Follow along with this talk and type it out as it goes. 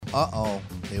Uh-oh.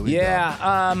 Here we go.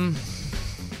 Yeah,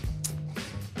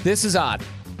 this is odd.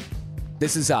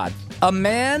 A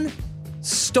man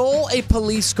stole a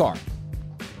police car.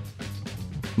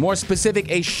 More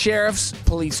specific, a sheriff's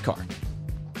police car.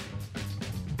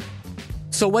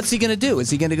 So what's he going to do? Is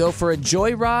he going to go for a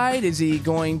joyride? Is he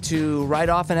going to ride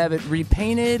off and have it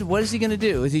repainted? What is he going to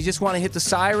do? Does he just want to hit the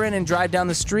siren and drive down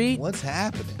the street? What's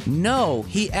happening? No,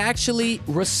 he actually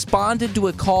responded to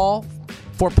a call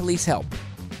for police help.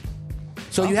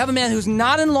 So you have a man who's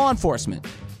not in law enforcement,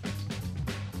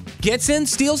 gets in,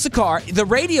 steals the car, the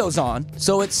radio's on,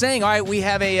 so it's saying, all right, we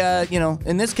have a,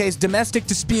 in this case, domestic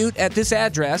dispute at this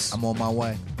address. I'm on my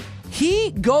way. He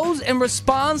goes and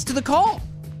responds to the call.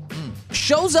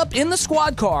 Shows up in the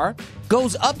squad car,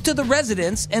 goes up to the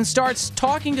residence, and starts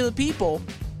talking to the people.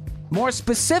 More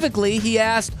specifically, he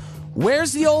asked,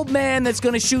 where's the old man that's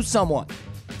going to shoot someone?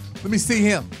 Let me see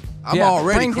him. I'm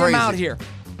already bring crazy. Him out here.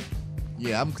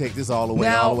 Yeah, I'm going to take this all the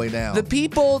way down. The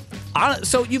people,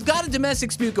 so you've got a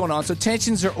domestic dispute going on, so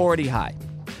tensions are already high.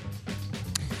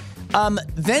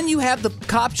 Then you have the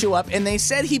cop show up, and they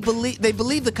said they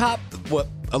believe the cop,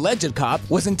 alleged cop,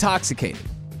 was intoxicated.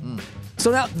 So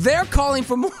now they're calling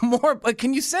for more.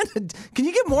 Can you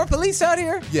get more police out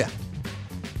here? Yeah.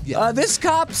 This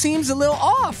cop seems a little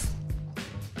off.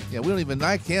 Yeah, we don't even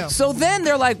like him. So then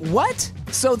they're like, what?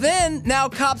 So then now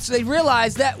cops, they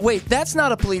realize that, wait, that's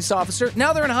not a police officer.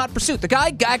 Now they're in a hot pursuit. The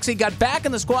guy actually got back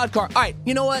in the squad car. All right,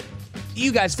 you know what?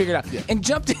 You guys figured it out. Yeah. And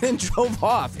jumped in and drove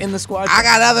off in the squad car. I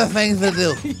got other things to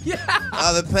do. Yeah.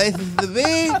 Other places to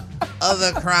be.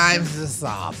 Other crimes to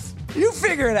solve. You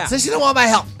figure it out. Since you don't want my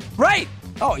help. Right.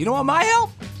 Oh, you don't want my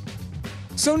help?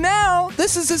 So now,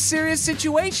 this is a serious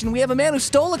situation. We have a man who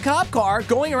stole a cop car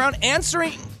going around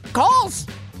answering calls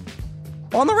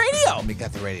on the radio. Let me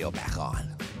get the radio back on.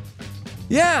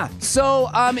 Yeah, so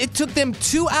it took them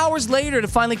 2 hours later to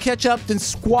finally catch up and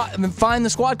find the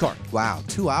squad car. Wow,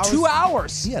 2 hours? 2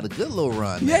 hours. He had a good little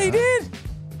run. Yeah, he did.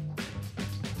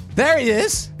 There he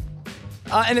is.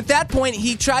 And at that point,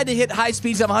 he tried to hit high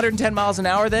speeds of 110 miles an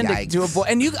hour then to avoid.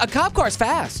 And a cop car's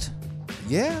fast.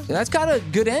 Yeah. That's got a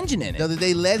good engine in it. Now, did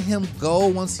they let him go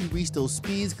once he reached those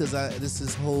speeds? Because this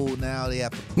is now they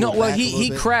have to pull No, well, back he a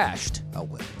bit. crashed. Oh,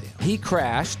 well, damn. He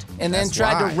crashed and then That's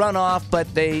tried why. to run off, but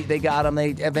they got him. They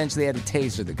eventually had to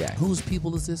taser the guy. Whose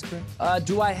people is this, Greg?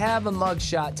 Do I have a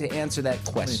mugshot to answer that I mean,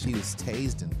 question? he was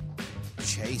tased and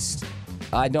chased.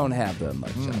 I don't have the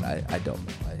mugshot. I don't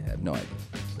know. I have no idea.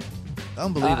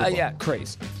 Unbelievable. Yeah,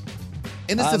 crazy.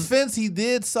 In his defense, he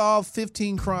did solve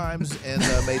 15 crimes and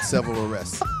made several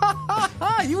arrests.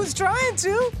 He was trying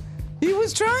to.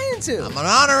 I'm an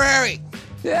honorary.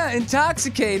 Yeah,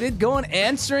 intoxicated,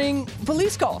 answering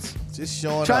police calls. Just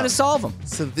showing Trying up. to solve them.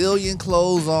 Civilian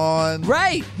clothes on.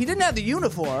 Right. He didn't have the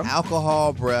uniform.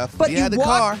 Alcohol breath. But he had the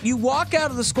car. you walk out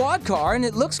of the squad car and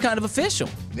it looks kind of official.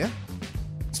 Yeah.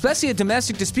 Especially a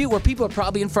domestic dispute where people are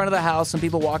probably in front of the house and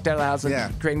people walked out of the house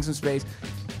and creating some space.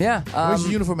 Yeah. Where's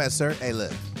your uniform at, sir? Hey,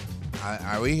 look.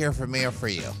 Are we here for me or for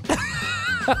you?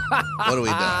 What are we doing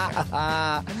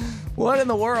here? What in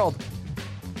the world?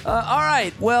 All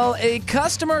right. Well, a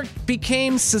customer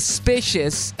became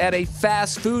suspicious at a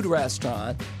fast food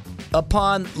restaurant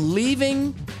upon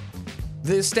leaving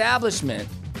the establishment.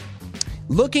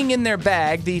 Looking in their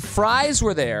bag, the fries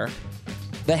were there.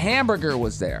 The hamburger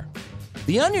was there.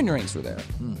 The onion rings were there.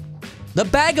 The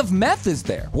bag of meth is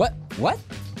there. What?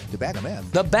 The bag of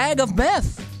meth. The bag of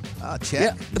meth.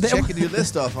 Check. Yeah, Checking your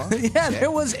list off, huh? Yeah, Check,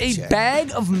 there was a check.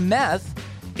 bag of meth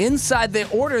inside the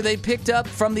order they picked up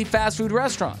from the fast food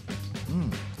restaurant.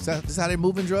 Is this how they're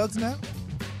moving drugs now?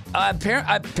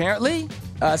 Apparently,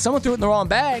 someone threw it in the wrong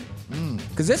bag.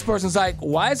 Because this person's like,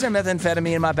 why is there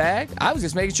methamphetamine in my bag? I was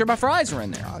just making sure my fries were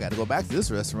in there. I got to go back to this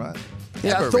restaurant.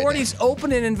 Yeah, Every authorities day.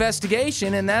 opened an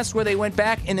investigation, and that's where they went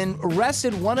back and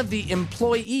arrested one of the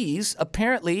employees,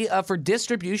 apparently for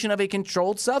distribution of a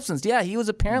controlled substance. Yeah, he was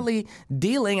apparently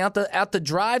dealing at the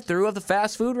drive-through of the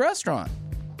fast food restaurant.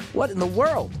 What in the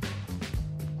world?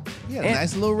 Yeah,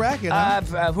 nice little racket,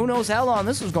 huh? Who knows how long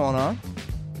this was going on?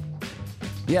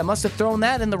 Yeah, must have thrown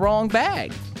that in the wrong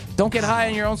bag. Don't get high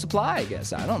on your own supply, I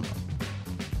guess. I don't know.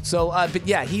 So, but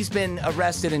yeah, he's been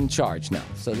arrested and charged now.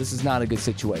 So this is not a good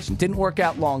situation. Didn't work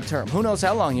out long term. Who knows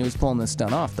how long he was pulling this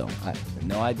stunt off, though? I have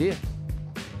no idea.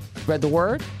 Spread the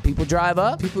word. People drive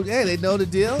up. People, they know the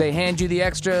deal. They hand you the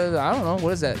extra, I don't know,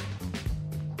 what is that?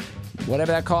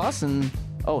 Whatever that costs, and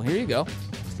here you go.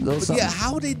 But yeah,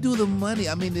 how would they do the money?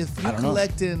 I mean, if you're don't know.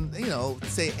 collecting,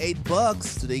 say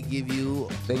 $8, do they give you?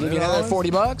 They give you another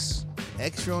 $40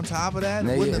 extra on top of that. And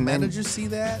Wouldn't the and then- manager see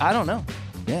that? I don't know.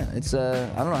 Yeah, it's I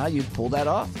don't know how you pull that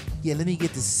off. Yeah, let me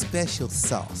get the special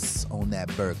sauce on that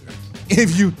burger.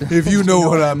 If you know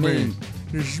what I mean. mean.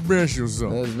 The special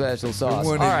sauce. The special sauce. The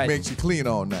one All that right. makes you clean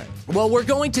all night. Well, we're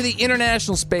going to the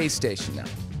International Space Station now.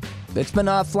 It's been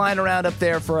flying around up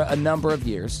there for a number of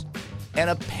years. And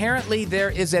apparently there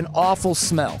is an awful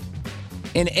smell.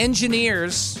 And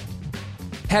engineers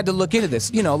had to look into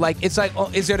this. You know, like, it's like, oh,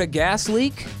 is there a gas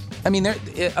leak? I mean,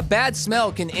 a bad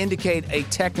smell can indicate a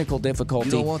technical difficulty.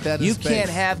 You don't want that in You space. can't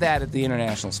have that at the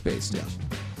International Space Station.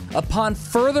 Upon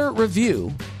further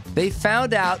review, they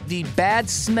found out the bad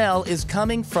smell is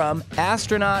coming from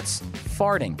astronauts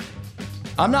farting.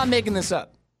 I'm not making this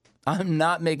up. I'm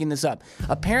not making this up.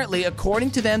 Apparently, according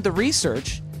to them, the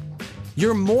research,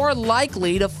 you're more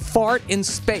likely to fart in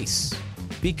space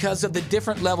because of the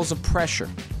different levels of pressure.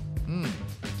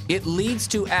 It leads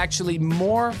to actually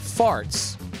more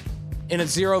farts in a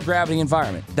zero-gravity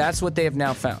environment. That's what they have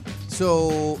now found.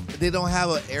 So they don't have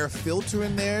an air filter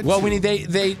in there? Well,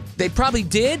 they probably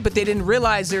did, but they didn't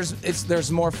realize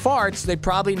there's more farts. They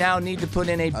probably now need to put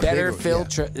in a better bigger,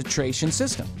 yeah. filtration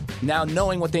system. Now,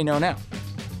 knowing what they know now.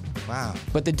 Wow.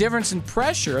 But the difference in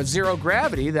pressure of zero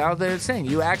gravity, now they're saying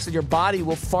your body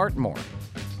will fart more.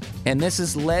 And this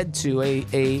has led to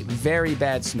a very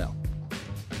bad smell.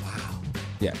 Wow.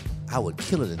 Yeah. I would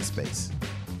kill it in space.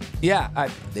 Yeah.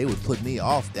 They would put me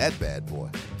off that bad boy.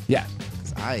 Yeah.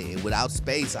 Without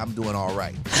space, I'm doing all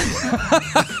right.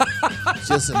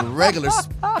 Just in regular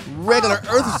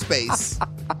Earth space,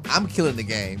 I'm killing the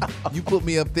game. You put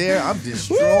me up there, I'm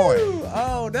destroying. Woo!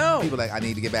 Oh, no. People are like, I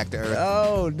need to get back to Earth.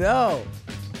 Oh, no.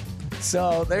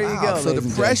 So there you Wow, go. So ladies the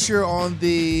and pressure on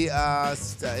the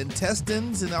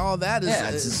intestines and all that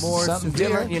is it's more something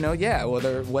severe.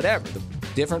 different, whatever. The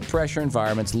different pressure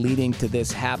environments leading to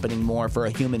this happening more for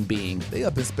a human being. They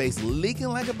up in space leaking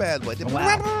like a bad boy.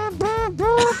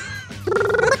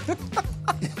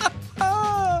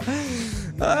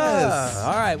 Yes.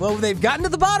 All right. Well, they've gotten to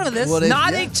the bottom of this. Well,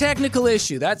 Not a technical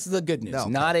issue. That's the good news. No.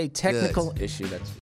 Not a technical issue. That's